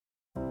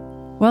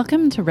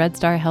Welcome to Red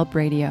Star Help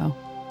Radio,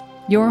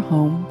 your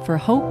home for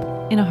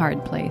hope in a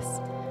hard place.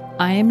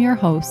 I am your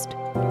host,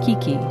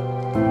 Kiki.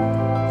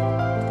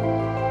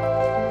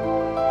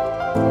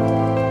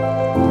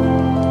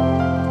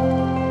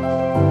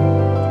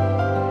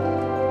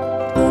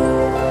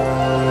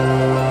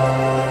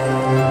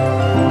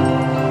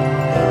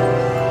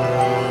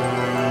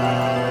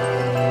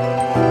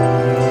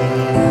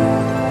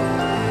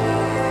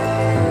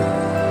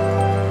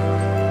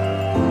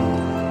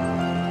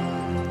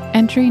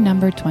 Entry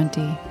number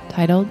 20,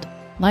 titled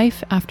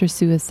Life After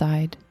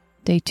Suicide,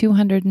 Day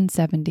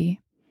 270.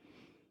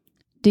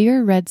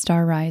 Dear Red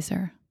Star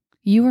Riser,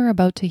 you are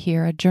about to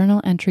hear a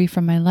journal entry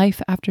from my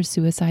life after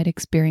suicide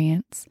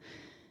experience.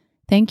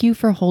 Thank you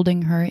for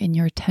holding her in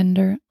your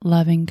tender,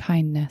 loving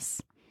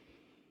kindness.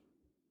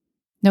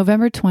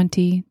 November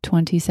 20,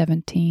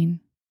 2017.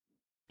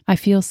 I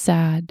feel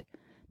sad.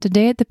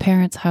 Today at the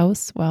parents'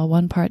 house, while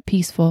one part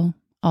peaceful,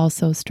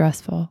 also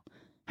stressful.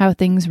 How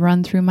things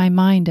run through my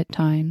mind at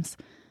times.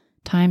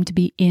 Time to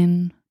be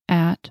in,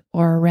 at,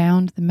 or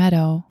around the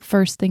meadow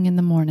first thing in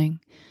the morning.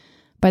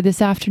 By this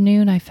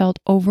afternoon, I felt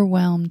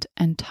overwhelmed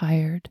and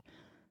tired.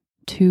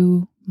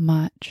 Too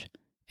much.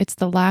 It's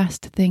the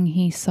last thing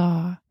he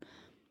saw.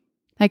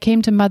 I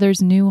came to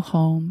Mother's new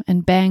home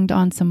and banged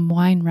on some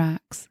wine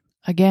racks.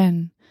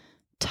 Again,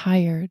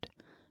 tired.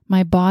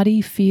 My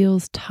body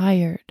feels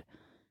tired,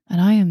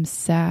 and I am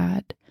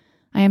sad.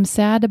 I am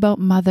sad about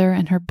Mother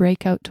and her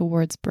breakout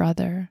towards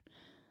Brother.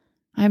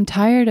 I am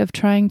tired of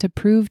trying to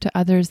prove to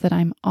others that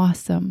I'm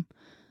awesome.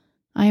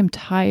 I am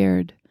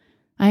tired.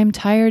 I am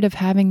tired of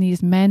having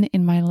these men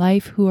in my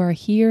life who are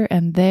here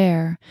and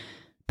there.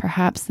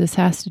 Perhaps this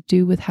has to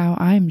do with how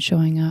I'm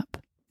showing up.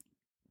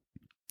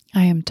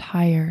 I am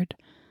tired.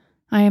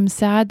 I am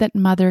sad that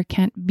Mother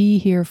can't be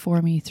here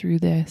for me through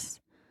this.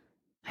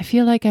 I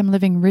feel like I'm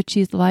living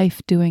Richie's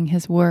life doing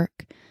his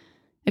work.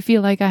 I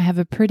feel like I have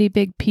a pretty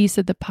big piece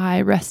of the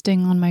pie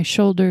resting on my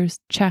shoulders,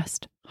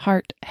 chest,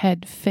 heart,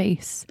 head,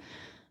 face.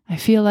 I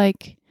feel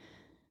like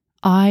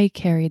I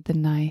carried the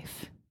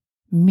knife.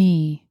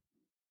 Me.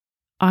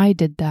 I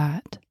did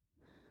that.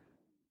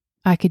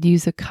 I could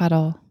use a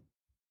cuddle.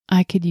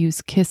 I could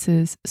use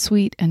kisses,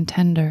 sweet and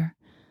tender.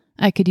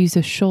 I could use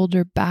a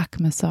shoulder back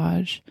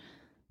massage.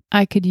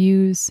 I could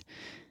use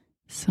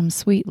some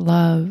sweet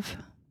love.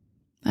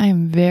 I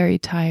am very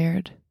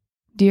tired.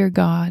 Dear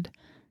God,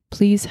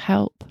 please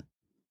help.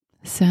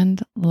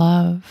 Send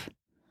love.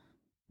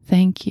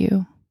 Thank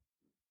you.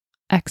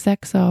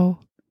 XXO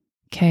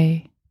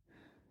K.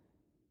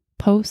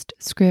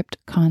 Postscript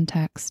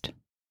context.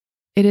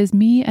 It is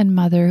me and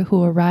Mother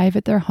who arrive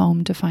at their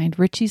home to find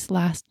Richie's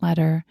last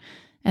letter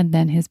and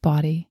then his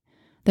body.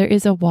 There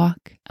is a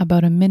walk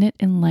about a minute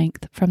in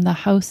length from the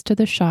house to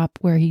the shop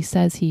where he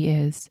says he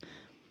is.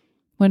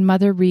 When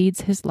Mother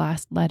reads his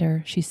last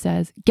letter, she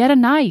says, "Get a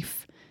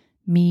knife!"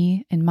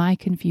 Me, in my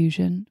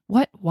confusion,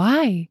 "What?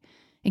 Why?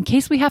 In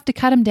case we have to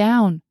cut him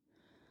down."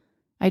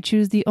 I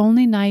choose the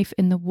only knife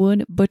in the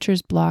wood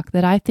butcher's block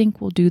that I think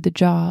will do the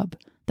job,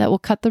 that will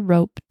cut the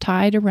rope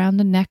tied around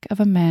the neck of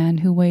a man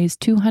who weighs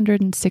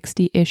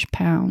 260-ish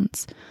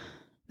pounds,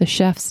 the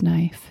chef's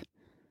knife.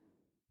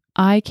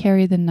 I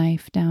carry the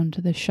knife down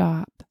to the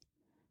shop.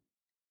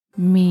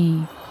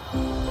 Me.